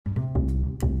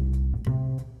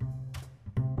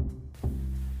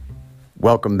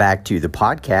Welcome back to the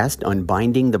podcast,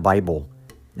 Unbinding the Bible.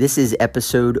 This is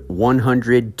episode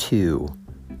 102,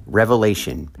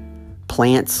 Revelation,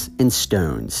 Plants and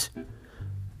Stones.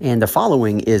 And the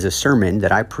following is a sermon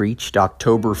that I preached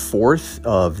October 4th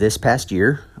of this past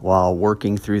year while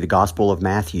working through the Gospel of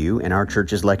Matthew in our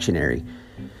church's lectionary.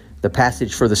 The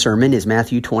passage for the sermon is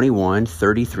Matthew 21,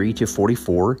 33 to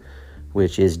 44,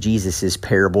 which is Jesus'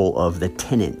 parable of the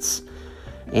tenants.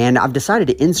 And I've decided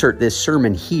to insert this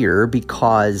sermon here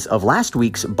because of last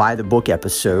week's By the Book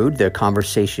episode, the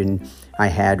conversation I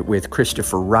had with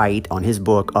Christopher Wright on his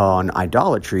book on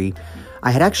idolatry.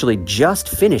 I had actually just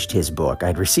finished his book. I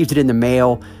had received it in the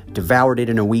mail, devoured it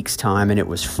in a week's time, and it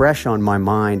was fresh on my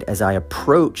mind as I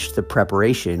approached the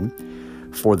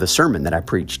preparation for the sermon that I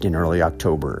preached in early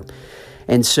October.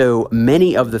 And so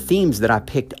many of the themes that I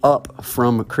picked up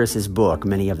from Chris's book,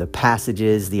 many of the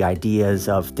passages, the ideas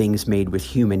of things made with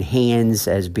human hands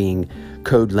as being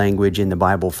code language in the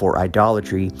Bible for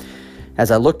idolatry,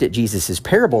 as I looked at Jesus'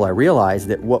 parable, I realized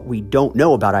that what we don't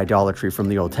know about idolatry from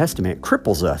the Old Testament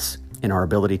cripples us in our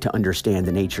ability to understand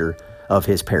the nature of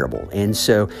his parable. And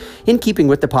so in keeping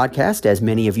with the podcast, as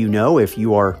many of you know, if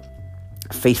you are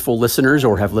faithful listeners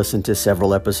or have listened to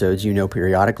several episodes, you know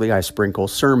periodically I sprinkle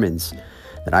sermons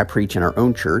that I preach in our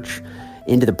own church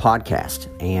into the podcast.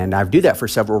 And I do that for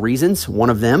several reasons. One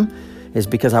of them is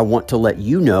because I want to let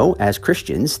you know as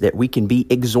Christians that we can be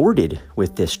exhorted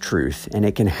with this truth, and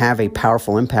it can have a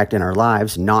powerful impact in our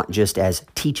lives, not just as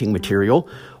teaching material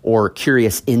or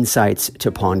curious insights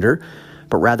to ponder,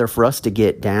 but rather for us to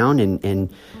get down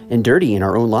and dirty in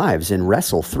our own lives and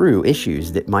wrestle through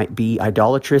issues that might be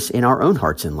idolatrous in our own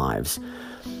hearts and lives.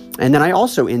 And then I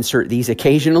also insert these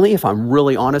occasionally, if I'm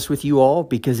really honest with you all,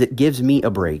 because it gives me a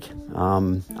break.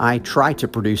 I try to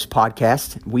produce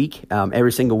podcasts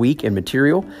every single week and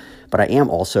material, but I am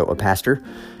also a pastor.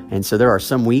 And so there are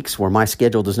some weeks where my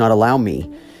schedule does not allow me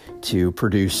to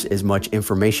produce as much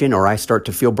information, or I start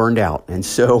to feel burned out. And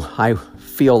so I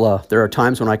feel there are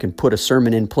times when I can put a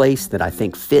sermon in place that I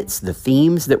think fits the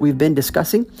themes that we've been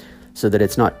discussing so that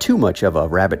it's not too much of a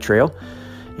rabbit trail,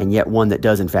 and yet one that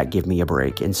does, in fact, give me a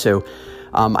break. And so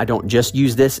I don't just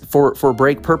use this for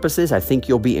break purposes. I think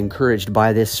you'll be encouraged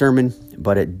by this sermon,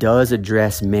 but it does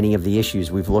address many of the issues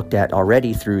we've looked at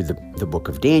already through the book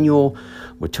of Daniel.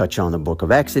 We touch on the book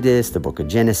of Exodus, the book of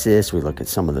Genesis. We look at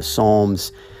some of the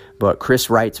Psalms. But Chris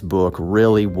Wright's book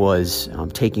really was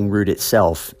taking root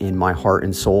itself in my heart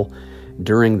and soul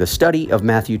during the study of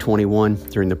Matthew 21,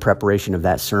 during the preparation of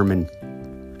that sermon.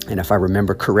 And if I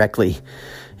remember correctly,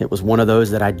 it was one of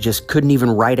those that I just couldn't even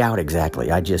write out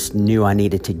exactly. I just knew I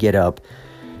needed to get up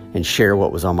and share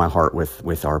what was on my heart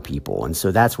with our people. And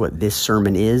so that's what this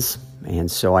sermon is. And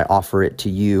so I offer it to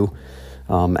you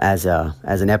as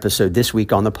an episode this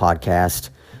week on the podcast.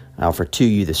 I offer to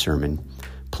you the sermon,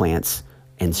 Plants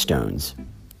and Stones.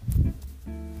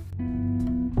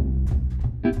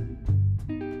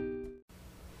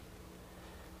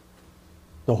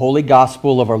 The Holy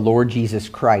Gospel of our Lord Jesus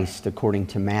Christ according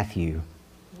to Matthew.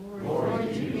 Glory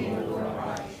to you, Lord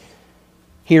Christ.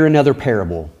 Hear another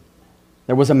parable.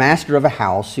 There was a master of a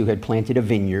house who had planted a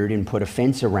vineyard and put a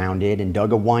fence around it and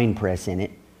dug a winepress in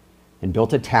it and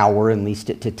built a tower and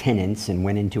leased it to tenants and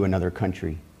went into another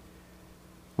country.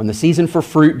 When the season for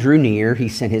fruit drew near, he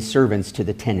sent his servants to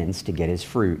the tenants to get his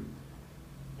fruit.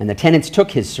 And the tenants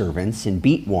took his servants and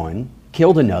beat one,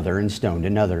 killed another, and stoned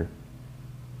another.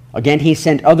 Again, he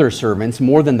sent other servants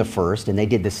more than the first, and they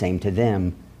did the same to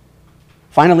them.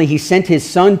 Finally, he sent his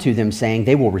son to them, saying,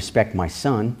 "They will respect my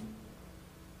son."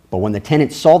 But when the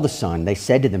tenants saw the son, they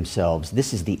said to themselves,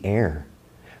 "This is the heir.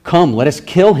 Come, let us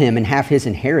kill him and have his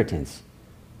inheritance."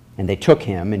 And they took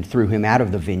him and threw him out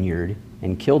of the vineyard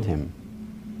and killed him.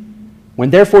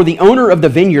 When therefore the owner of the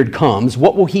vineyard comes,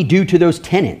 what will he do to those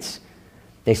tenants?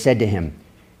 They said to him,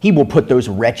 "He will put those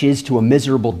wretches to a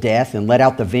miserable death and let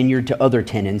out the vineyard to other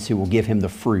tenants who will give him the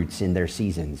fruits in their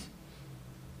seasons."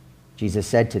 Jesus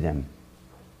said to them,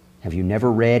 "Have you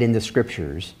never read in the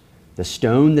Scriptures, the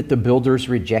stone that the builders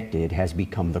rejected has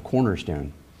become the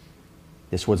cornerstone?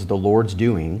 This was the Lord's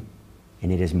doing,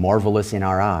 and it is marvelous in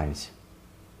our eyes.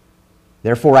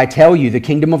 Therefore I tell you, the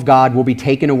kingdom of God will be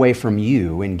taken away from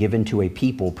you and given to a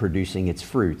people producing its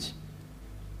fruits.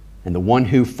 And the one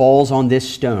who falls on this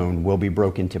stone will be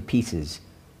broken to pieces,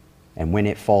 and when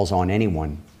it falls on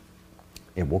anyone,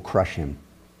 it will crush him."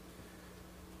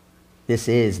 This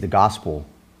is the gospel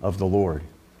of the Lord.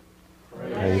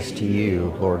 Praise to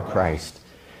you, Lord Christ.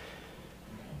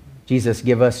 Jesus,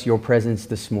 give us your presence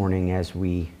this morning as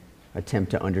we attempt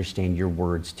to understand your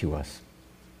words to us.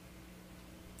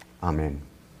 Amen.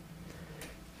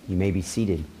 You may be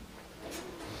seated.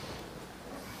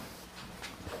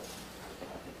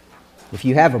 If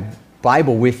you have a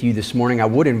Bible with you this morning, I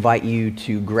would invite you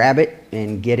to grab it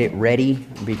and get it ready,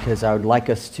 because I would like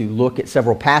us to look at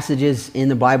several passages in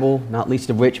the Bible, not least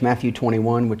of which Matthew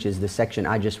 21, which is the section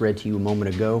I just read to you a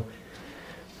moment ago.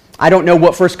 I don't know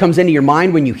what first comes into your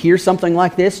mind when you hear something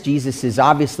like this. Jesus is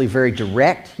obviously very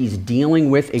direct. He's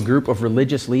dealing with a group of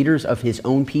religious leaders of his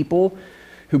own people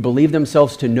who believe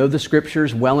themselves to know the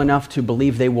Scriptures well enough to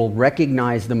believe they will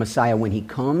recognize the Messiah when he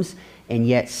comes, and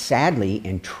yet sadly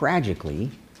and tragically,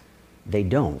 they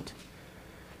don't.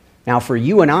 Now, for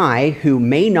you and I, who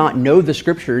may not know the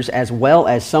Scriptures as well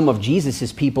as some of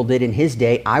Jesus' people did in his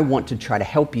day, I want to try to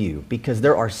help you, because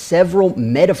there are several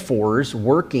metaphors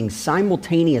working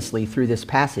simultaneously through this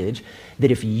passage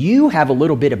that if you have a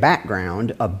little bit of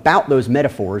background about those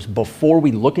metaphors before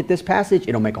we look at this passage,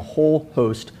 it'll make a whole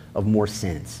host of more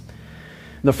sense.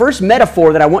 The first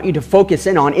metaphor that I want you to focus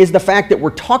in on is the fact that we're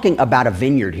talking about a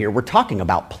vineyard here. We're talking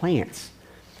about plants.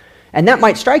 And that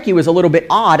might strike you as a little bit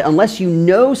odd unless you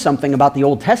know something about the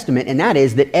Old Testament, and that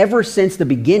is that ever since the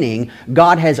beginning,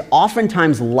 God has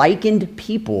oftentimes likened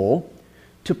people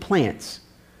to plants.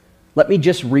 Let me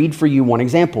just read for you one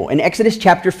example. In Exodus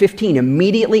chapter 15,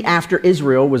 immediately after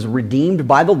Israel was redeemed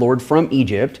by the Lord from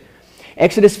Egypt,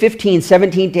 Exodus 15,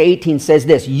 17 to 18 says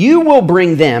this: "You will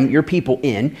bring them, your people,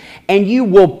 in, and you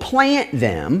will plant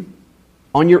them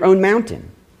on your own mountain.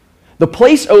 The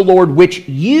place, O Lord, which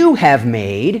you have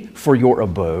made for your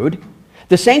abode,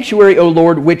 the sanctuary, O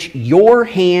Lord, which your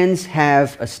hands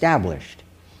have established.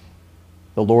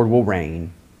 The Lord will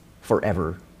reign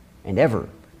forever and ever."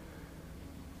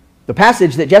 The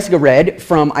passage that Jessica read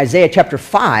from Isaiah chapter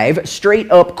 5 straight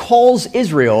up calls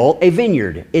Israel a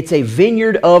vineyard. It's a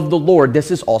vineyard of the Lord. This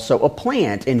is also a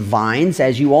plant. And vines,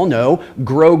 as you all know,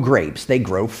 grow grapes. They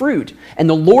grow fruit. And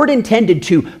the Lord intended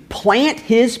to plant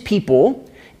his people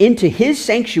into his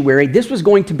sanctuary. This was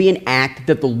going to be an act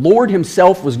that the Lord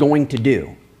himself was going to do.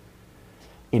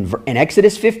 In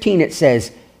Exodus 15 it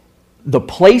says, "The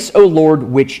place, O Lord,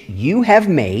 which you have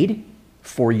made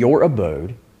for your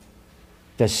abode,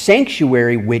 the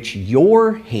sanctuary which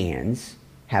your hands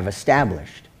have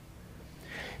established."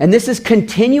 And this is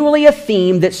continually a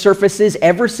theme that surfaces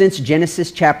ever since Genesis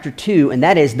chapter 2, and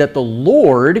that is that the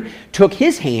Lord took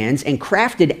his hands and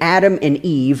crafted Adam and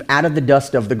Eve out of the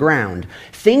dust of the ground.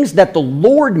 Things that the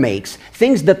Lord makes,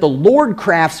 things that the Lord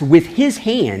crafts with his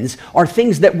hands, are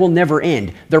things that will never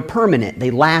end. They're permanent. They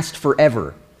last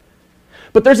forever.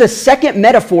 But there's a second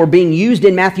metaphor being used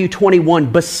in Matthew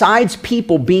 21 besides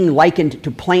people being likened to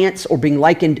plants or being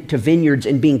likened to vineyards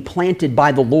and being planted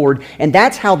by the Lord, and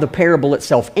that's how the parable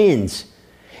itself ends.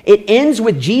 It ends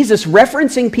with Jesus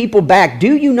referencing people back.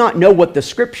 "Do you not know what the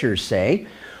Scriptures say?"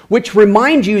 Which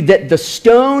remind you that the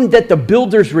stone that the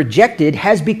builders rejected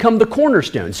has become the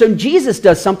cornerstone. So Jesus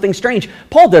does something strange.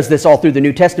 Paul does this all through the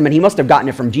New Testament. He must have gotten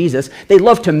it from Jesus. They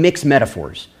love to mix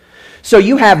metaphors. So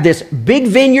you have this big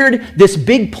vineyard, this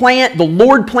big plant, the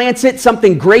Lord plants it,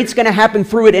 something great's going to happen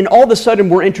through it, and all of a sudden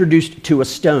we're introduced to a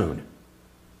stone.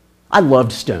 I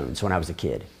loved stones when I was a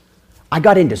kid. I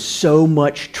got into so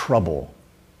much trouble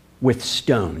with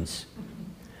stones.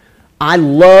 I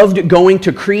loved going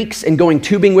to creeks and going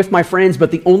tubing with my friends, but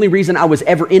the only reason I was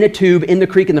ever in a tube in the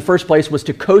creek in the first place was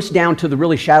to coast down to the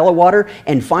really shallow water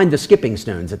and find the skipping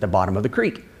stones at the bottom of the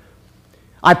creek.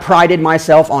 I prided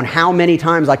myself on how many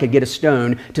times I could get a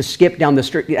stone to skip down the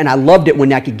street, and I loved it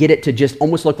when I could get it to just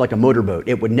almost look like a motorboat.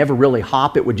 It would never really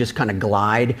hop, it would just kind of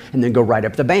glide and then go right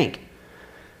up the bank.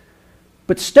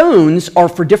 But stones are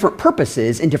for different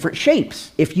purposes and different shapes.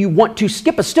 If you want to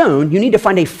skip a stone, you need to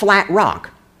find a flat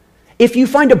rock. If you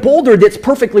find a boulder that's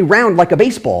perfectly round like a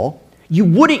baseball, you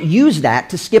wouldn't use that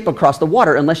to skip across the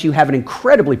water unless you have an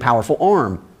incredibly powerful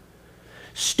arm.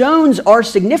 Stones are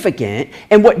significant,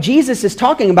 and what Jesus is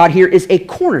talking about here is a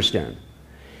cornerstone.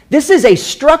 This is a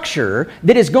structure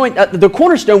that is going, the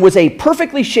cornerstone was a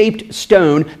perfectly shaped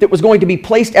stone that was going to be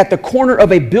placed at the corner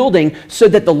of a building so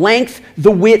that the length,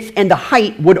 the width, and the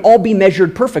height would all be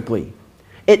measured perfectly.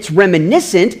 It's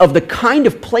reminiscent of the kind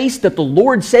of place that the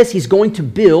Lord says he's going to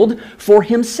build for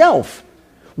himself.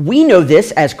 We know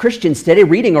this as Christians today,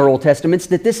 reading our Old Testaments,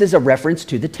 that this is a reference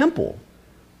to the temple.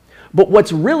 But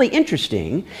what's really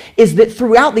interesting is that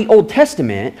throughout the Old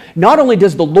Testament, not only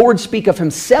does the Lord speak of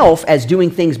himself as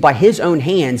doing things by his own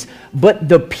hands, but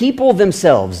the people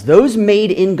themselves, those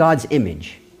made in God's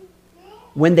image,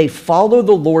 when they follow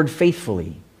the Lord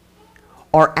faithfully,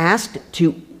 are asked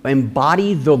to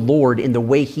embody the Lord in the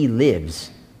way he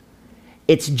lives.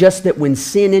 It's just that when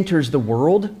sin enters the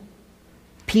world,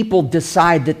 people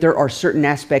decide that there are certain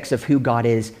aspects of who God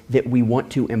is that we want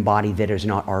to embody that is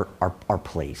not our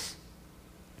place.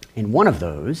 And one of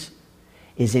those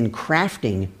is in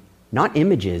crafting Not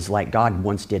images like God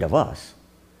once did of us,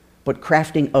 but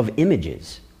crafting of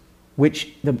images,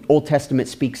 which the Old Testament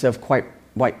speaks of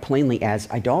quite plainly as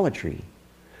idolatry.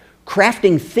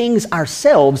 Crafting things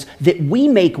ourselves that we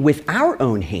make with our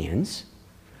own hands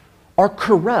are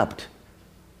corrupt.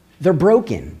 They're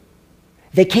broken.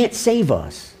 They can't save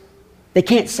us. They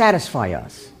can't satisfy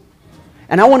us.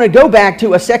 And I want to go back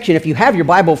to a section, if you have your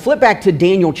Bible, flip back to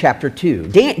Daniel chapter 2.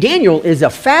 Daniel is a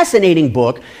fascinating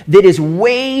book that is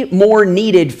way more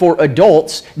needed for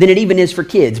adults than it even is for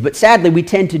kids. But sadly, we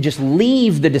tend to just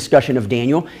leave the discussion of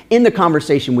Daniel in the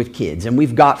conversation with kids. And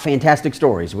we've got fantastic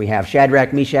stories. We have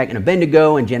Shadrach, Meshach, and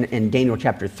Abednego in Daniel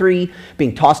chapter 3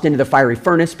 being tossed into the fiery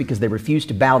furnace because they refused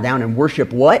to bow down and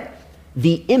worship what?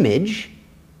 The image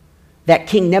that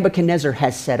King Nebuchadnezzar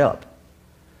has set up.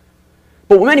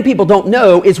 But what many people don't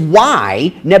know is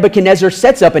why Nebuchadnezzar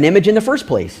sets up an image in the first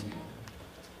place.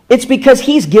 It's because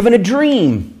he's given a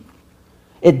dream.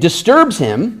 It disturbs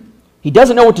him. He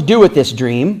doesn't know what to do with this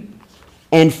dream.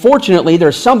 And fortunately,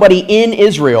 there's somebody in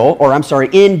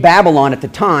in Babylon at the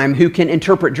time who can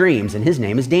interpret dreams, and his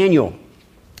name is Daniel.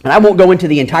 And I won't go into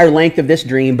the entire length of this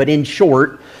dream, but in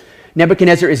short,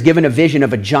 Nebuchadnezzar is given a vision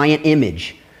of a giant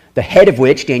image, the head of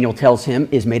which, Daniel tells him,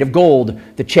 is made of gold.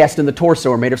 The chest and the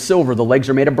torso are made of silver. The legs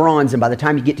are made of bronze. And by the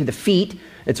time you get to the feet,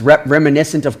 it's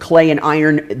reminiscent of clay and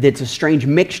iron. That's a strange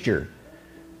mixture.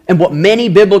 And what many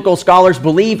biblical scholars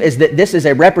believe is that this is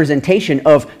a representation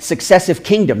of successive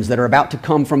kingdoms that are about to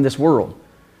come from this world.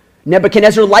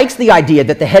 Nebuchadnezzar likes the idea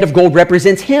that the head of gold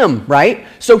represents him, right?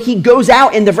 So he goes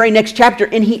out in the very next chapter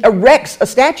and he erects a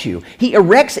statue. He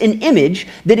erects an image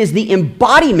that is the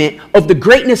embodiment of the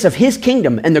greatness of his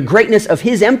kingdom and the greatness of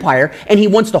his empire, and he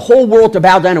wants the whole world to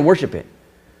bow down and worship it.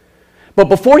 But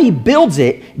before he builds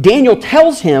it, Daniel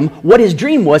tells him what his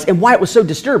dream was and why it was so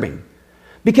disturbing.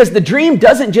 Because the dream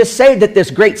doesn't just say that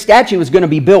this great statue is going to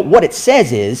be built. What it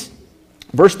says is,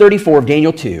 verse 34 of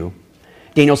Daniel 2,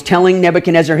 Daniel's telling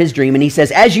Nebuchadnezzar his dream, and he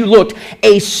says, as you looked,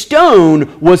 a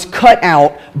stone was cut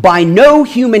out by no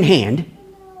human hand,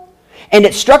 and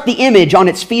it struck the image on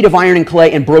its feet of iron and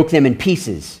clay and broke them in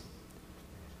pieces.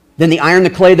 Then the iron, the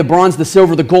clay, the bronze, the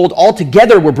silver, the gold, all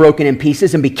together were broken in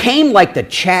pieces and became like the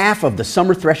chaff of the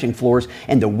summer threshing floors,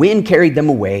 and the wind carried them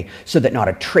away so that not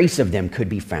a trace of them could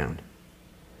be found.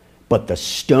 But the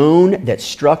stone that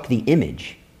struck the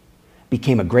image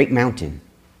became a great mountain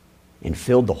and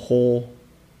filled the whole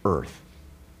earth.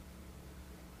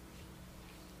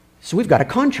 So we've got a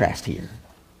contrast here.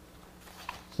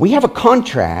 We have a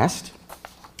contrast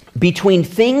between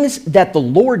things that the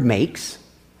Lord makes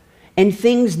and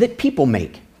things that people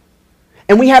make.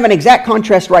 And we have an exact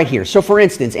contrast right here. So for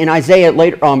instance, in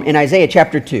Isaiah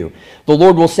chapter 2, the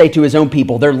Lord will say to his own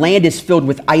people, their land is filled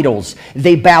with idols.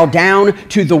 They bow down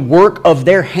to the work of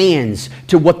their hands,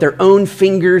 to what their own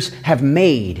fingers have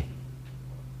made.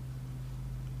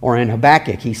 Or in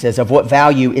Habakkuk, he says, of what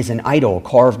value is an idol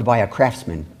carved by a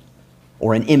craftsman,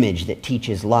 or an image that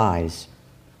teaches lies?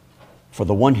 For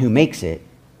the one who makes it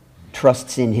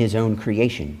trusts in his own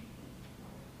creation.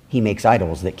 He makes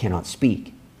idols that cannot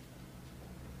speak.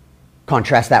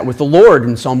 Contrast that with the Lord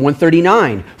in Psalm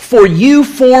 139. For you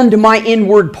formed my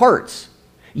inward parts.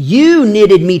 You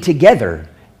knitted me together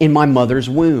in my mother's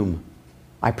womb.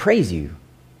 I praise you,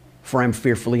 for I am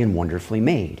fearfully and wonderfully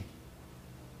made.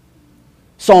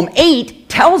 Psalm 8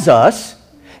 tells us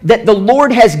that the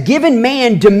Lord has given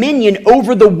man dominion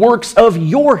over the works of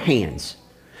your hands.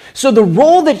 So the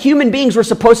role that human beings were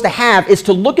supposed to have is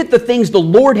to look at the things the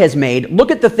Lord has made,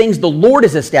 look at the things the Lord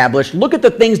has established, look at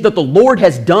the things that the Lord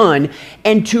has done,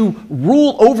 and to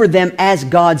rule over them as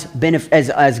God's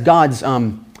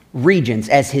regents,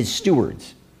 as his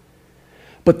stewards.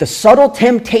 But the subtle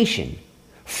temptation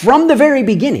from the very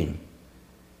beginning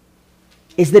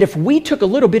is that if we took a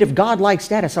little bit of godlike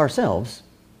status ourselves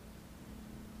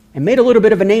and made a little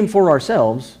bit of a name for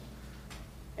ourselves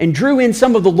and drew in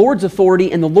some of the Lord's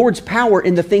authority and the Lord's power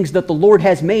in the things that the Lord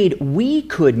has made, we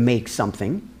could make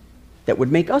something that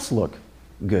would make us look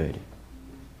good.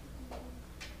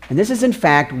 And this is in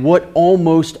fact what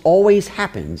almost always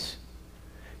happens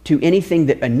to anything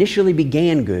that initially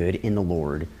began good in the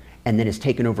Lord and then is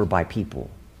taken over by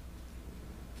people.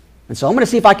 And so I'm going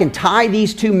to see if I can tie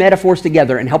these two metaphors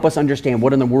together and help us understand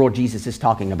what in the world Jesus is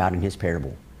talking about in his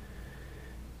parable.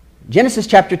 Genesis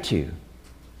chapter 2,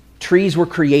 trees were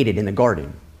created in the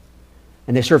garden,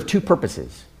 and they served two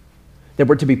purposes. They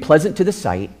were to be pleasant to the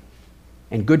sight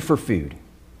and good for food.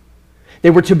 They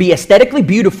were to be aesthetically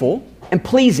beautiful and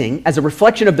pleasing as a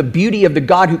reflection of the beauty of the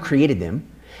God who created them,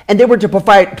 and they were to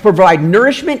provide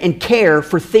nourishment and care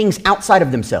for things outside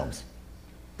of themselves.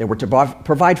 They were to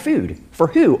provide food. For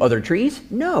who? Other trees?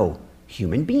 No.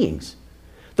 human beings.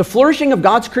 The flourishing of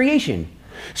God's creation.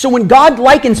 So when God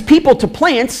likens people to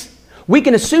plants, we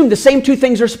can assume the same two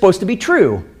things are supposed to be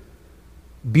true.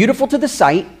 Beautiful to the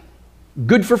sight,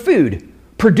 good for food.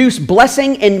 Produce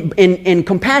blessing and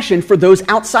compassion for those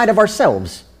outside of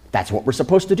ourselves. That's what we're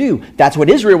supposed to do. That's what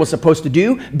Israel was supposed to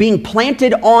do. Being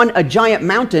planted on a giant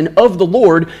mountain of the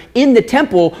Lord in the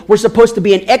temple, we're supposed to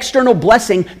be an external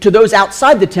blessing to those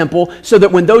outside the temple, so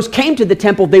that when those came to the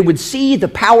temple, they would see the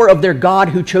power of their God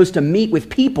who chose to meet with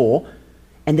people,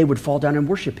 and they would fall down and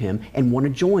worship him and want to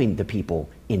join the people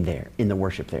in the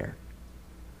worship there.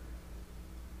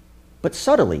 But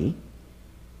subtly,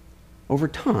 over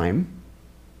time,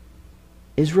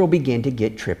 Israel began to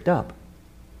get tripped up.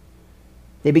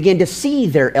 They began to see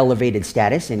their elevated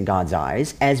status in God's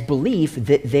eyes as belief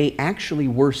that they actually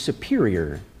were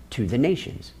superior to the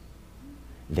nations.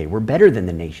 They were better than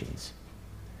the nations.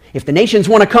 If the nations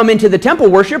want to come into the temple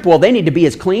worship, well, they need to be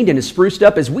as cleaned and as spruced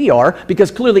up as we are, because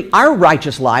clearly our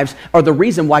righteous lives are the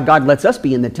reason why God lets us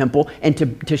be in the temple and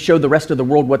to show the rest of the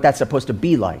world what that's supposed to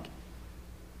be like.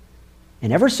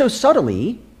 And ever so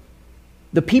subtly,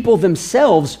 the people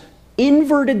themselves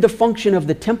inverted the function of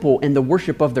the temple and the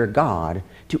worship of their God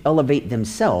to elevate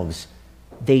themselves.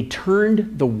 They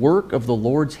turned the work of the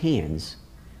Lord's hands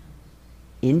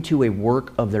into a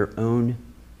work of their own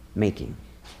making.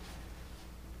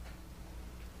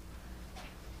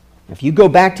 If you go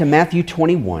back to Matthew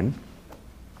 21,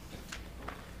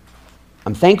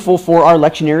 I'm thankful for our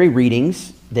lectionary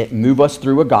readings that move us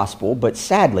through a gospel, but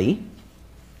sadly,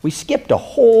 we skipped a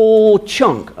whole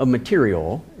chunk of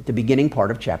material at the beginning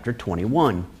part of chapter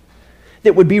 21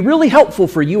 that would be really helpful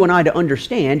for you and I to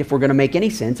understand if we're going to make any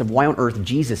sense of why on earth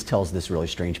Jesus tells this really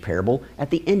strange parable at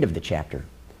the end of the chapter.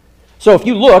 So if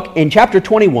you look in chapter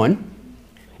 21,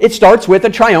 it starts with a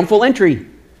triumphal entry.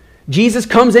 Jesus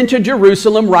comes into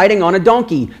Jerusalem riding on a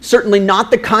donkey, certainly not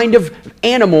the kind of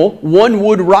animal one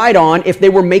would ride on if they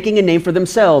were making a name for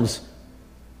themselves.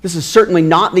 This is certainly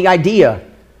not the idea.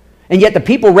 And yet the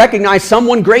people recognize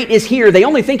someone great is here. They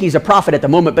only think he's a prophet at the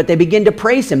moment, but they begin to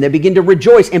praise him. They begin to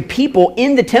rejoice. And people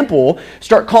in the temple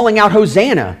start calling out,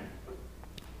 Hosanna.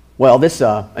 Well, this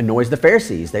annoys the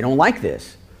Pharisees. They don't like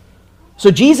this.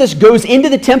 So Jesus goes into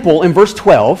the temple in verse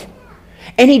 12,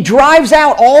 and he drives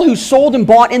out all who sold and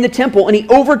bought in the temple, and he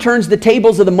overturns the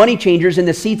tables of the money changers and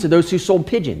the seats of those who sold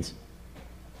pigeons.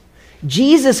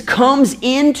 Jesus comes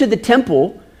into the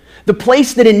temple, the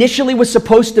place that initially was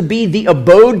supposed to be the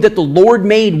abode that the Lord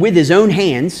made with his own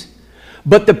hands,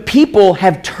 but the people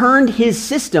have turned his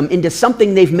system into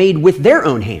something they've made with their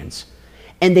own hands,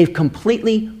 and they've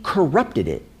completely corrupted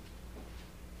it.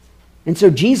 And so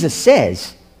Jesus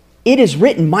says, "It is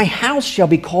written, my house shall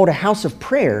be called a house of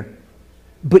prayer,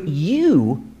 but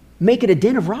you make it a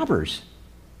den of robbers."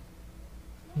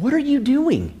 What are you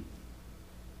doing?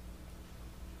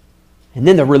 And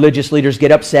then the religious leaders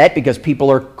get upset because people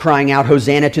are crying out,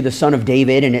 Hosanna to the Son of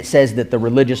David. And it says that the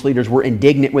religious leaders were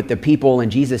indignant with the people.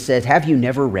 And Jesus says, have you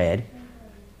never read,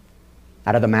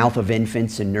 out of the mouth of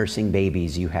infants and nursing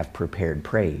babies, you have prepared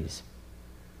praise?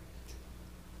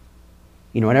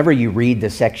 You know, whenever you read the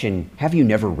section, have you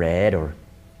never read, or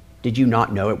did you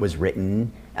not know it was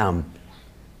written?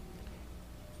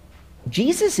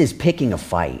 Jesus is picking a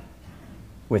fight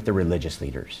with the religious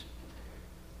leaders.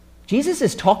 Jesus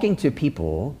is talking to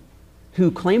people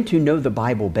who claim to know the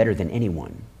Bible better than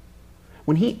anyone.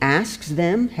 When he asks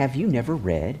them, have you never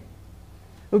read?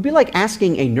 It would be like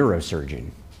asking a neurosurgeon,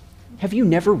 have you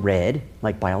never read,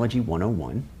 like, Biology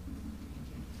 101?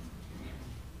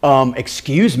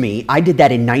 Excuse me, I did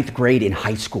that in 9th grade in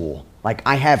high school. Like,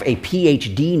 I have a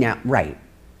PhD now. Right.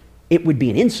 It would be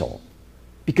an insult,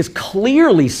 because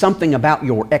clearly something about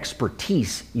your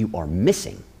expertise you are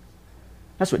missing.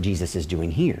 That's what Jesus is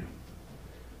doing here.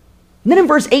 And then in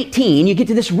verse 18, you get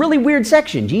to this really weird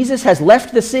section. Jesus has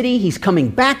left the city. He's coming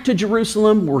back to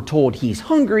Jerusalem. We're told he's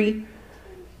hungry.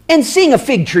 And seeing a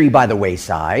fig tree by the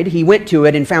wayside, he went to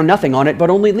it and found nothing on it but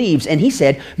only leaves. And he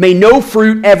said, may no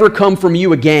fruit ever come from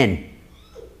you again.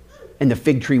 And the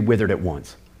fig tree withered at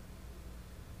once.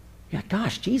 Yeah,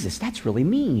 gosh, Jesus, that's really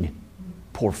mean.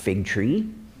 Poor fig tree.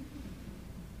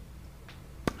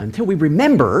 Until we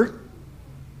remember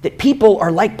that people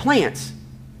are like plants.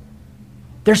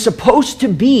 They're supposed to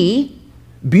be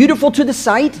beautiful to the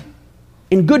sight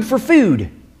and good for food.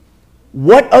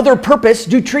 What other purpose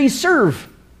do trees serve?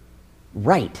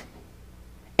 Right.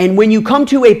 And when you come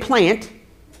to a plant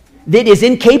that is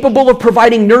incapable of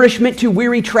providing nourishment to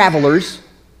weary travelers,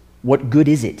 what good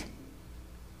is it?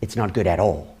 It's not good at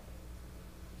all.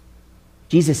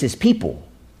 Jesus' people,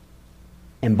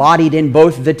 embodied in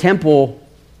both the temple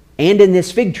and in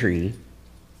this fig tree,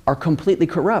 are completely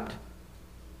corrupt.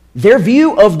 Their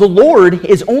view of the Lord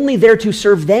is only there to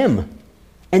serve them.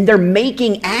 And they're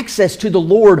making access to the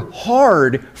Lord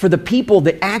hard for the people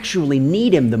that actually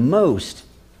need him the most.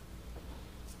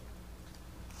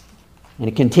 And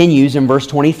it continues in verse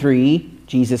 23.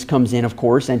 Jesus comes in, of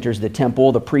course, enters the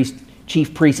temple. The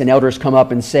chief priests and elders come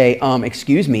up and say,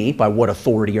 excuse me, by what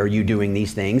authority are you doing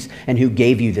these things? And who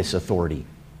gave you this authority?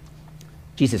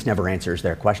 Jesus never answers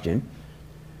their question.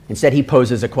 Instead, he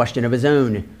poses a question of his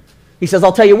own. He says,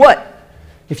 I'll tell you what.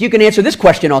 If you can answer this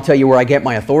question, I'll tell you where I get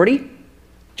my authority.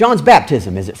 John's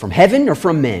baptism, is it from heaven or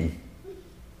from men?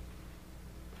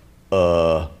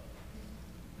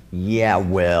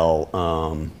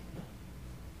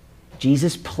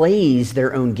 Jesus plays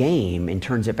their own game and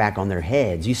turns it back on their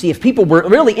heads. You see, if people were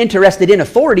really interested in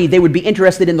authority, they would be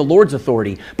interested in the Lord's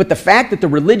authority. But the fact that the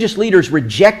religious leaders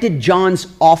rejected John's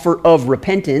offer of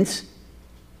repentance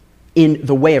in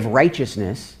the way of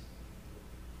righteousness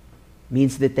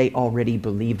means that they already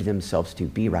believed themselves to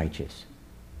be righteous.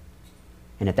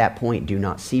 And at that point, do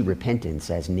not see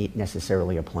repentance as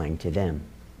necessarily applying to them.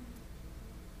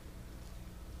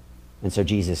 And so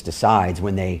Jesus decides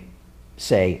when they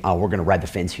say, oh, we're going to ride the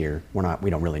fence here. We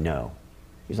don't really know.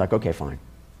 He's like, okay, fine.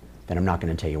 Then I'm not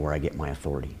going to tell you where I get my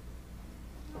authority.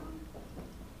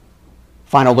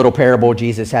 Final little parable.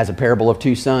 Jesus has a parable of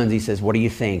two sons. He says, what do you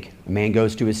think? A man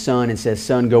goes to his son and says,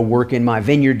 son, go work in my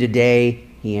vineyard today.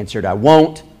 He answered, I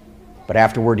won't. But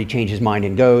afterward he changed his mind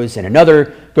and goes. And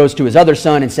another goes to his other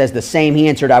son and says the same. He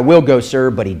answered, I will go,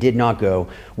 sir, but he did not go.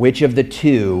 Which of the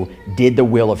two did the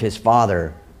will of his father?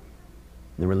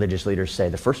 And the religious leaders say,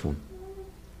 the first one.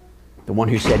 The one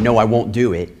who said, no, I won't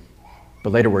do it,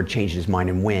 but laterward changed his mind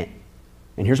and went.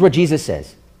 And here's what Jesus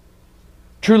says.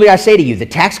 Truly I say to you, the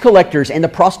tax collectors and the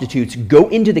prostitutes go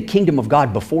into the kingdom of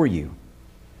God before you.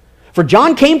 For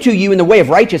John came to you in the way of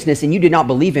righteousness, and you did not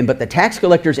believe him, but the tax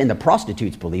collectors and the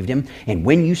prostitutes believed him. And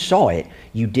when you saw it,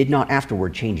 you did not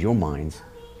afterward change your minds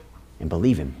and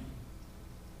believe him.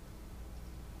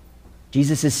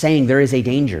 Jesus is saying there is a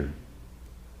danger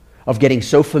of getting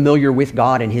so familiar with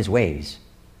God and his ways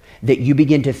that you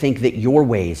begin to think that your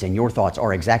ways and your thoughts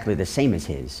are exactly the same as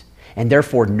his. And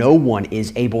therefore, no one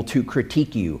is able to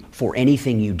critique you for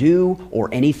anything you do or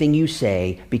anything you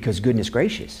say, because goodness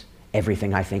gracious,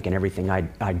 everything I think and everything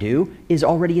I do is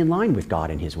already in line with God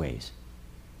and his ways.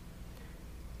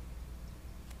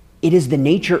 It is the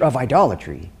nature of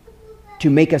idolatry to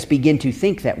make us begin to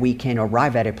think that we can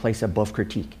arrive at a place above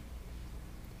critique.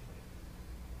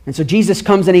 And so Jesus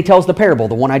comes and he tells the parable,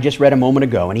 the one I just read a moment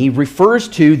ago, and he refers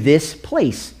to this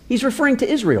place. He's referring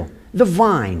to Israel, the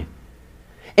vine.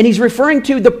 And he's referring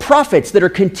to the prophets that are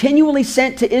continually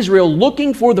sent to Israel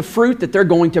looking for the fruit that they're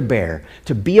going to bear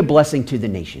to be a blessing to the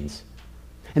nations.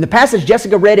 And the passage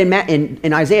Jessica read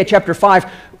in Isaiah chapter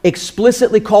 5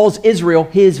 explicitly calls Israel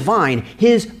his vine,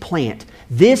 his plant.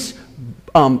 This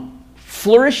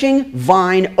flourishing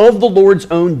vine of the Lord's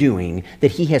own doing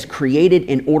that he has created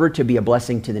in order to be a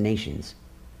blessing to the nations.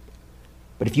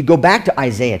 But if you go back to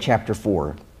Isaiah chapter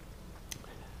 4,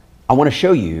 I want to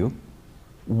show you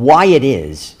why it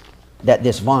is that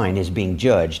this vine is being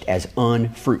judged as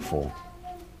unfruitful.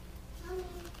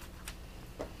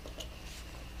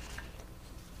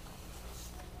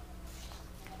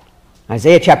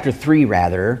 Isaiah chapter 3,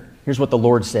 rather, here's what the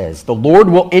Lord says. The Lord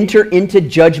will enter into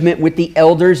judgment with the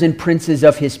elders and princes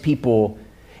of his people.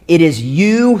 It is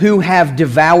you who have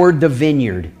devoured the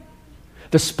vineyard.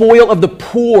 The spoil of the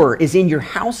poor is in your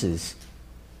houses.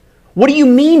 What do you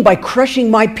mean by crushing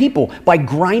my people? By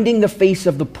grinding the face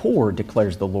of the poor,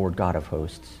 declares the Lord God of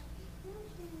hosts.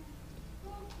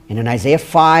 And in Isaiah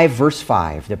 5, verse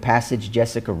 5, the passage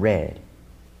Jessica read,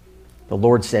 the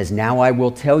Lord says, now I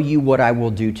will tell you what I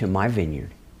will do to my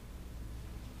vineyard.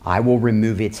 I will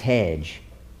remove its hedge,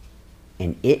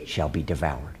 and it shall be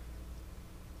devoured.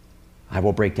 I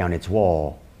will break down its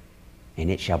wall,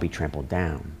 and it shall be trampled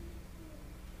down.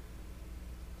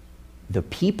 The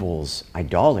people's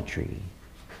idolatry,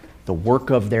 the work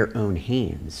of their own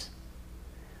hands,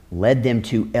 led them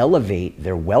to elevate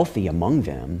their wealthy among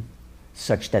them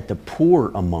such that the poor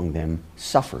among them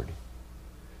suffered.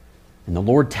 And the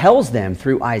Lord tells them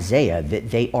through Isaiah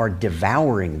that they are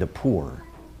devouring the poor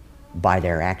by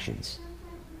their actions.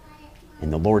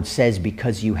 And the Lord says,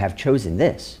 because you have chosen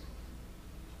this,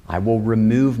 I will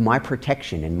remove my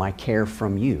protection and my care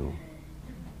from you,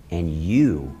 and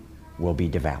you will be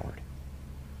devoured.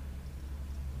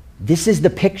 This is the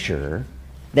picture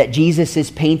that Jesus is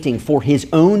painting for his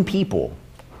own people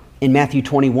in Matthew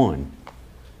 21.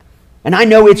 And I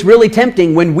know it's really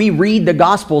tempting when we read the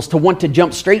Gospels to want to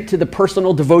jump straight to the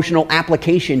personal devotional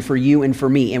application for you and for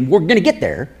me. And we're going to get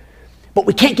there, but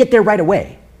we can't get there right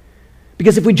away.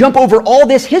 Because if we jump over all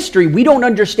this history, we don't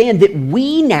understand that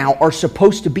we now are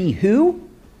supposed to be who?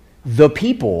 The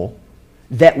people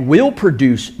that will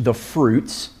produce the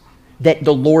fruits that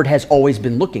the Lord has always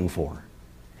been looking for.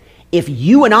 If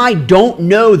you and I don't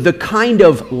know the kind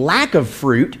of lack of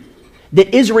fruit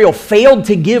that Israel failed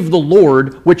to give the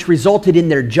Lord, which resulted in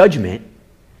their judgment,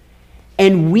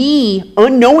 and we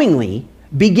unknowingly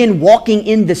begin walking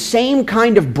in the same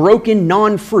kind of broken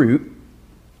non-fruit,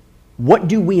 what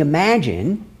do we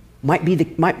imagine might be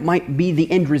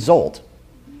the end result?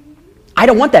 I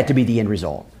don't want that to be the end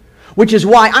result, which is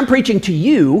why I'm preaching to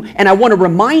you, and I want to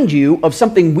remind you of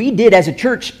something we did as a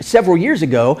church several years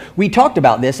ago. We talked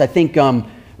about this. I think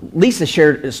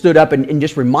Lisa stood up and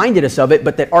just reminded us of it,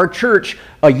 but that our church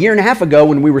a year and a half ago,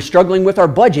 when we were struggling with our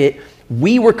budget,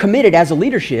 we were committed as a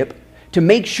leadership to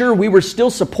make sure we were still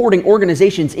supporting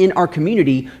organizations in our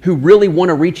community who really want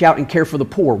to reach out and care for the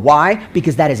poor. Why?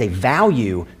 Because that is a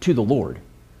value to the Lord.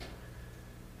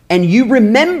 And you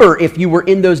remember, if you were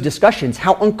in those discussions,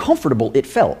 how uncomfortable it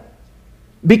felt.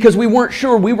 Because we weren't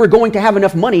sure we were going to have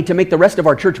enough money to make the rest of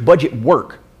our church budget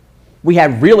work. We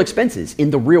had real expenses in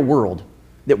the real world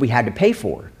that we had to pay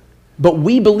for. But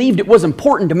we believed it was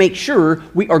important to make sure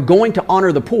we are going to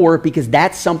honor the poor, because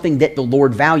that's something that the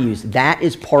Lord values. That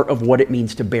is part of what it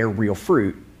means to bear real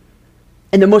fruit.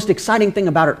 And the most exciting thing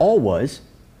about it all was,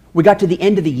 we got to the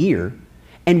end of the year,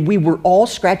 and we were all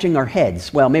scratching our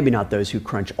heads. Well, maybe not those who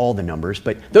crunch all the numbers,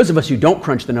 but those of us who don't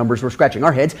crunch the numbers were scratching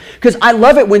our heads, because I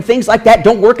love it when things like that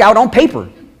don't work out on paper.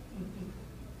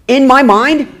 In my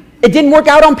mind, it didn't work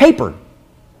out on paper.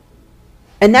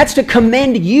 And that's to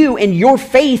commend you and your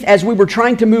faith as we were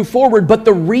trying to move forward. But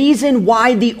the reason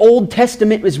why the Old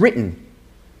Testament was written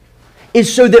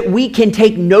is so that we can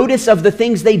take notice of the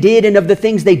things they did and of the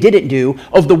things they didn't do,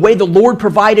 of the way the Lord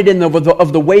provided and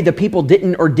of the way the people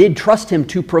didn't or did trust him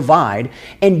to provide.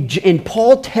 And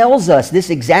Paul tells us this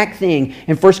exact thing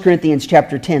in 1 Corinthians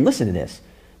chapter 10. Listen to this.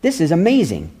 This is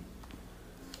amazing.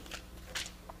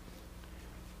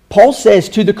 Paul says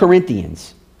to the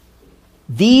Corinthians,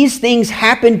 these things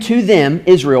happened to them,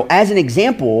 Israel, as an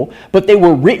example, but they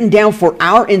were written down for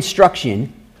our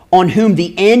instruction, on whom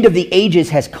the end of the ages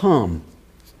has come.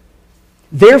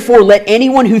 Therefore, let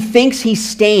anyone who thinks he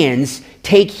stands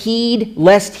take heed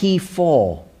lest he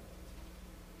fall.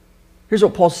 Here's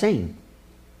what Paul's saying.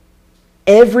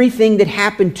 Everything that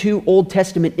happened to Old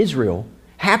Testament Israel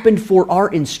happened for our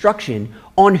instruction,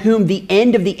 on whom the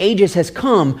end of the ages has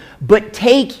come, but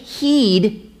take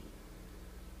heed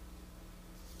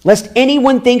lest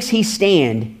anyone thinks he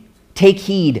stand, take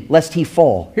heed lest he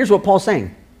fall. Here's what Paul's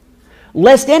saying.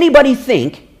 Lest anybody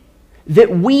think that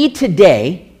we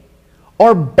today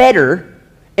are better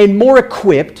and more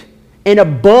equipped and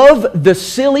above the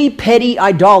silly, petty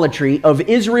idolatry of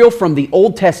Israel from the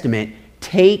Old Testament,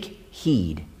 take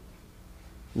heed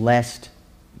lest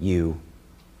you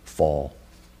fall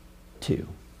too.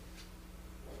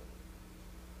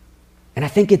 And I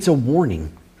think it's a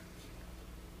warning.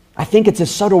 I think it's a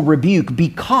subtle rebuke,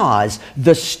 because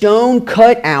the stone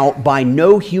cut out by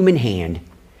no human hand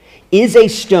is a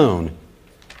stone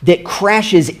that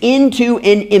crashes into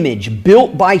an image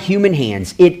built by human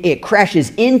hands. It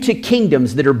crashes into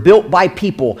kingdoms that are built by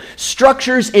people,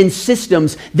 structures and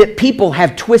systems that people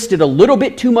have twisted a little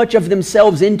bit too much of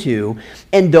themselves into.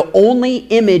 And the only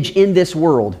image in this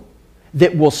world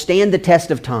that will stand the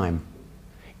test of time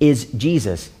is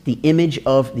Jesus, the image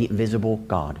of the invisible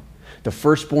God. The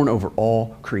firstborn over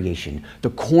all creation,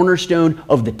 the cornerstone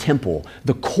of the temple,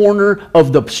 the corner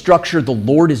of the structure the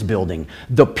Lord is building,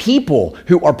 the people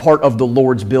who are part of the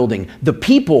Lord's building, the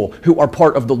people who are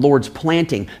part of the Lord's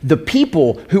planting, the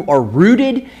people who are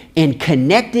rooted and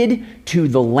connected to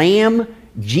the Lamb,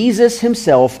 Jesus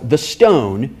himself, the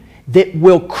stone that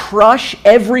will crush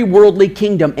every worldly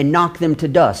kingdom and knock them to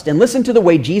dust. And listen to the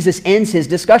way Jesus ends his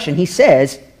discussion. He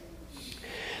says,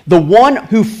 the one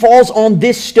who falls on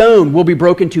this stone will be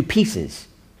broken to pieces,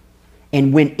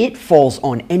 and when it falls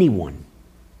on anyone,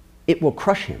 it will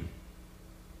crush him.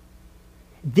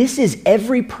 This is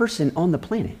every person on the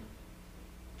planet.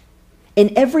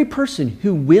 And every person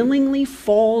who willingly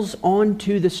falls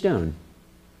onto the stone,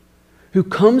 who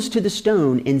comes to the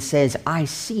stone and says, I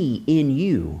see in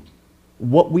you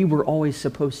what we were always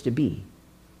supposed to be,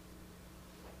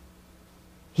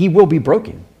 he will be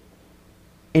broken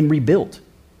and rebuilt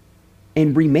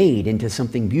and remade into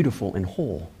something beautiful and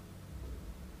whole.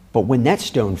 But when that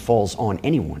stone falls on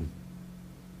anyone,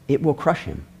 it will crush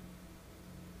him.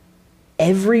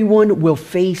 Everyone will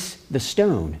face the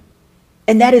stone.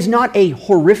 And that is not a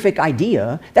horrific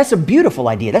idea. That's a beautiful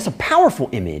idea. That's a powerful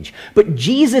image. But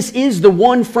Jesus is the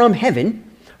one from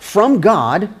heaven, from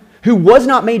God, who was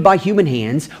not made by human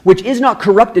hands, which is not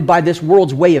corrupted by this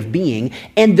world's way of being,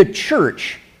 and the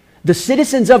church, the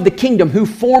citizens of the kingdom who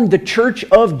form the church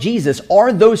of Jesus,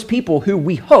 are those people who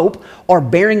we hope are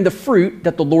bearing the fruit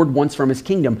that the Lord wants from his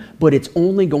kingdom. But it's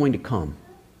only going to come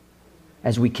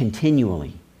as we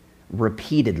continually,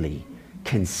 repeatedly,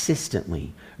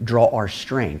 consistently draw our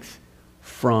strength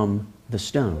from the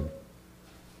stone.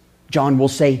 John will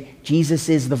say, Jesus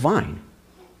is the vine.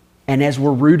 And as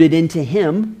we're rooted into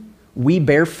him, we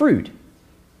bear fruit.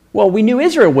 Well, we knew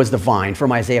Israel was the vine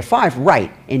from Isaiah 5,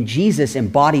 right? And Jesus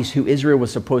embodies who Israel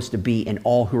was supposed to be, and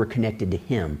all who are connected to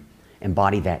him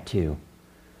embody that too.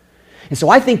 And so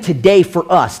I think today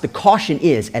for us, the caution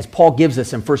is, as Paul gives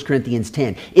us in 1 Corinthians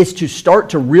 10, is to start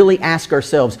to really ask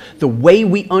ourselves the way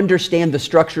we understand the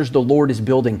structures the Lord is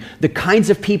building, the kinds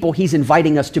of people he's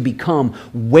inviting us to become,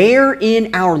 where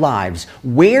in our lives,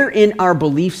 where in our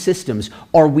belief systems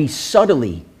are we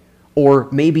subtly or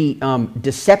maybe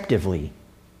deceptively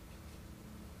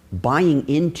buying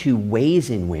into ways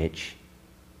in which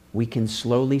we can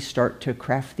slowly start to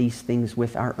craft these things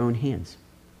with our own hands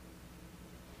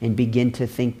and begin to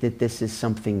think that this is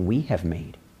something we have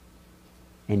made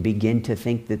and begin to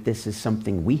think that this is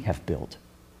something we have built.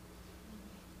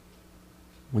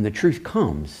 When the truth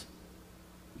comes,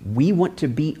 we want to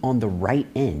be on the right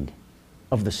end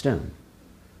of the stone.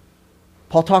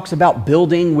 Paul talks about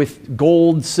building with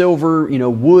gold, silver,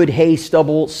 wood, hay,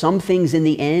 stubble. Some things in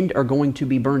the end are going to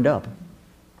be burned up.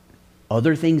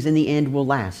 Other things in the end will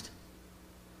last.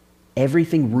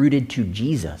 Everything rooted to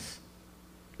Jesus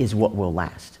is what will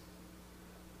last.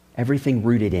 Everything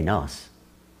rooted in us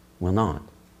will not.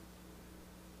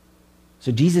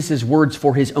 So Jesus' words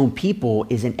for his own people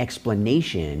is an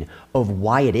explanation of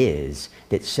why it is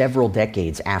that several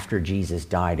decades after Jesus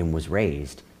died and was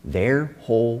raised, their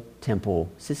whole temple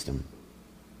system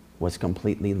was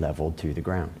completely leveled to the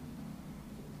ground.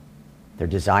 Their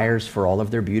desires for all of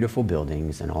their beautiful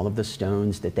buildings and all of the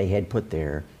stones that they had put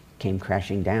there came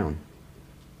crashing down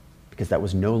because that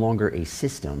was no longer a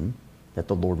system that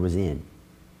the Lord was in.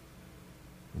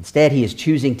 Instead, he is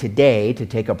choosing today to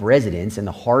take up residence in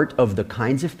the heart of the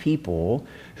kinds of people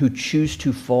who choose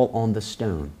to fall on the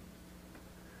stone,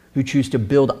 who choose to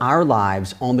build our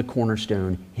lives on the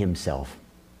cornerstone himself.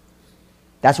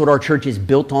 That's what our church is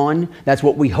built on. That's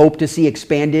what we hope to see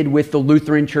expanded with the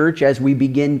Lutheran Church as we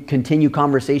continue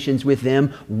conversations with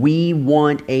them. We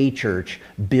want a church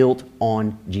built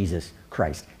on Jesus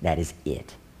Christ. That is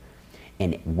it.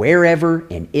 And wherever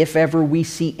and if ever we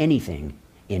see anything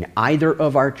in either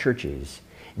of our churches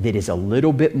that is a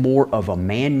little bit more of a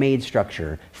man-made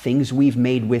structure, things we've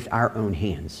made with our own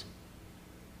hands,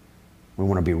 we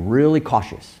want to be really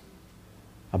cautious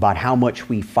about how much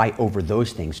we fight over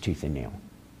those things tooth and nail,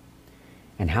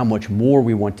 and how much more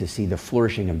we want to see the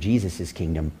flourishing of Jesus'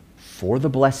 kingdom for the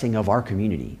blessing of our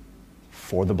community,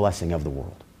 for the blessing of the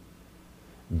world.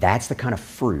 That's the kind of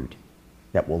fruit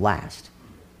that will last.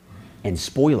 And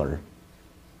spoiler,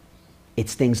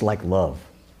 it's things like love,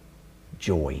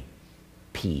 joy,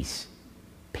 peace,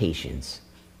 patience,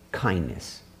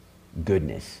 kindness,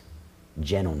 goodness,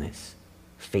 gentleness,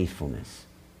 faithfulness,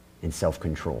 and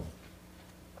self-control.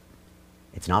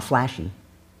 It's not flashy.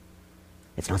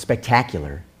 It's not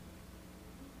spectacular.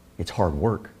 It's hard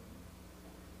work.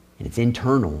 And it's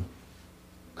internal,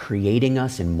 creating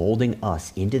us and molding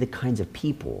us into the kinds of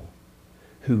people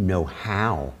who know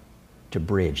how to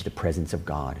bridge the presence of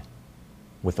God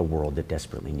with a world that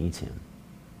desperately needs him.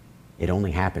 It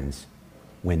only happens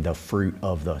when the fruit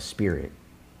of the Spirit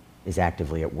is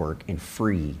actively at work and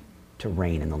free to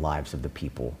reign in the lives of the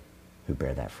people who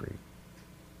bear that fruit.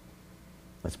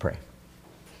 Let's pray.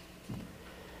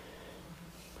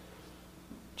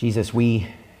 Jesus, we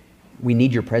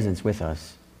need your presence with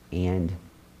us, and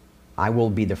I will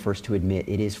be the first to admit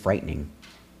it is frightening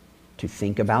to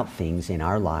think about things in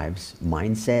our lives,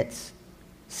 mindsets,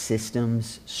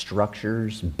 systems,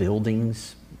 structures,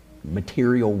 buildings,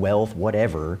 material wealth,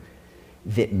 whatever,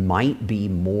 that might be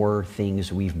more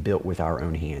things we've built with our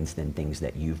own hands than things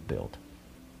that you've built.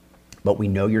 But we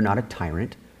know you're not a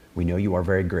tyrant. We know you are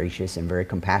very gracious and very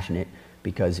compassionate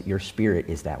because your Spirit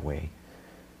is that way.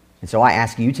 And so I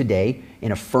ask you today,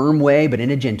 in a firm way, but in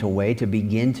a gentle way, to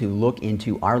begin to look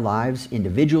into our lives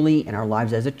individually and our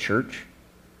lives as a church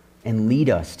and lead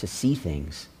us to see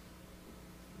things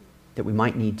that we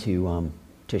might need to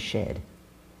shed.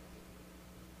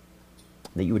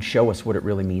 That you would show us what it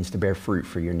really means to bear fruit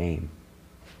for your name.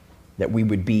 That we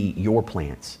would be your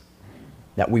plants.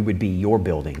 That we would be your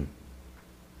building.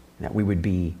 That we would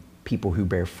be people who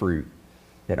bear fruit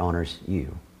that honors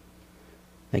you.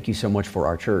 Thank you so much for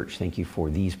our church. Thank you for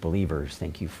these believers.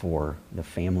 Thank you for the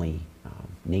family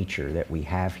nature that we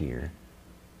have here.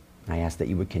 I ask that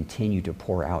you would continue to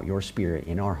pour out your Spirit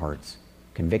in our hearts,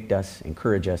 convict us,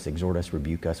 encourage us, exhort us,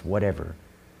 rebuke us, whatever,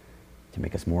 to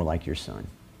make us more like your Son.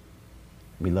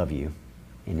 We love you,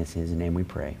 and it's in his name we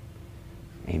pray.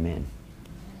 Amen.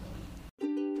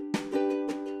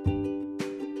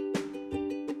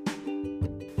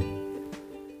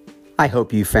 I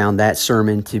hope you found that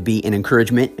sermon to be an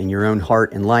encouragement in your own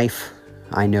heart and life.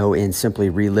 I know in simply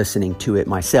re-listening to it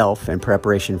myself in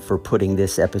preparation for putting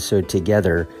this episode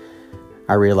together,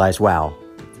 I realized, wow,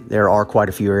 there are quite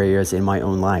a few areas in my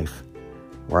own life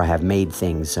where I have made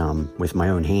things with my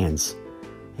own hands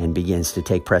and begins to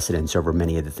take precedence over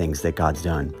many of the things that God's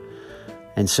done.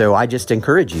 And so I just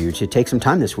encourage you to take some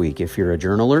time this week, if you're a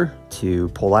journaler, to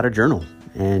pull out a journal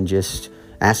and just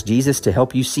ask Jesus to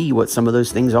help you see what some of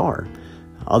those things are.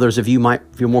 Others of you might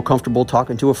feel more comfortable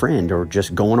talking to a friend or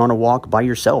just going on a walk by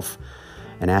yourself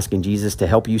and asking Jesus to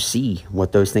help you see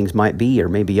what those things might be, or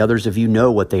maybe others of you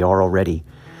know what they are already.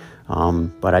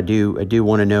 But I do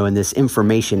want to know, in this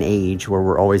information age where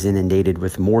we're always inundated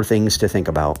with more things to think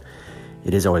about,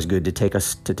 it is always good to take a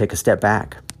step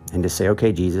back and to say,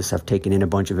 okay, Jesus, I've taken in a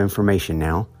bunch of information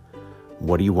now.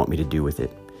 What do you want me to do with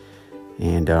it?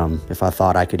 And if I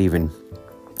thought I could even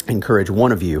encourage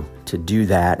one of you to do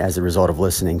that as a result of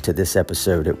listening to this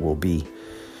episode, it will be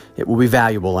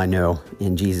valuable, I know,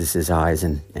 in Jesus's eyes,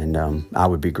 and I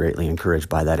would be greatly encouraged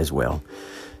by that as well.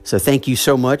 So thank you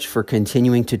so much for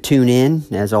continuing to tune in.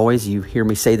 As always, you hear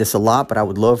me say this a lot, but I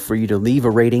would love for you to leave a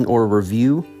rating or a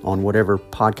review on whatever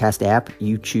podcast app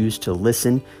you choose to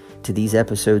listen to these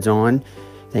episodes on.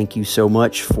 Thank you so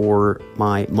much for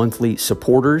my monthly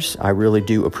supporters. I really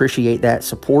do appreciate that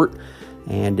support.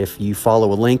 And if you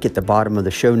follow a link at the bottom of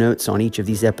the show notes on each of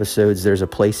these episodes, there's a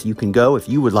place you can go if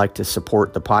you would like to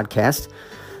support the podcast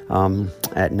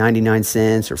at 99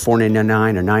 cents or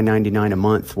 $4.99 or $9.99 a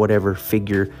month, whatever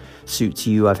figure suits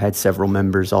you. I've had several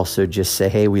members also just say,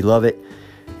 hey, we love it.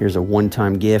 Here's a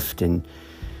one-time gift, and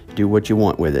do what you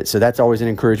want with it. So that's always an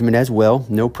encouragement as well.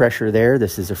 No pressure there.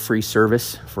 This is a free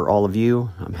service for all of you.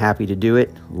 I'm happy to do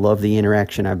it. Love the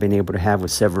interaction I've been able to have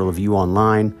with several of you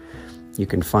online. You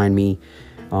can find me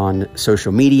on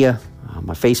social media.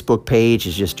 My Facebook page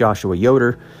is just Joshua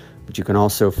Yoder, but you can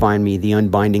also find me, the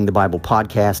Unbinding the Bible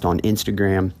podcast, on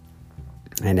Instagram.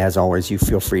 And as always, you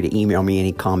feel free to email me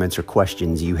any comments or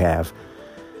questions you have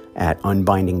at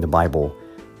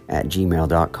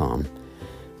unbindingthebible@gmail.com.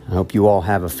 I hope you all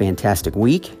have a fantastic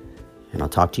week, and I'll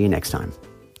talk to you next time.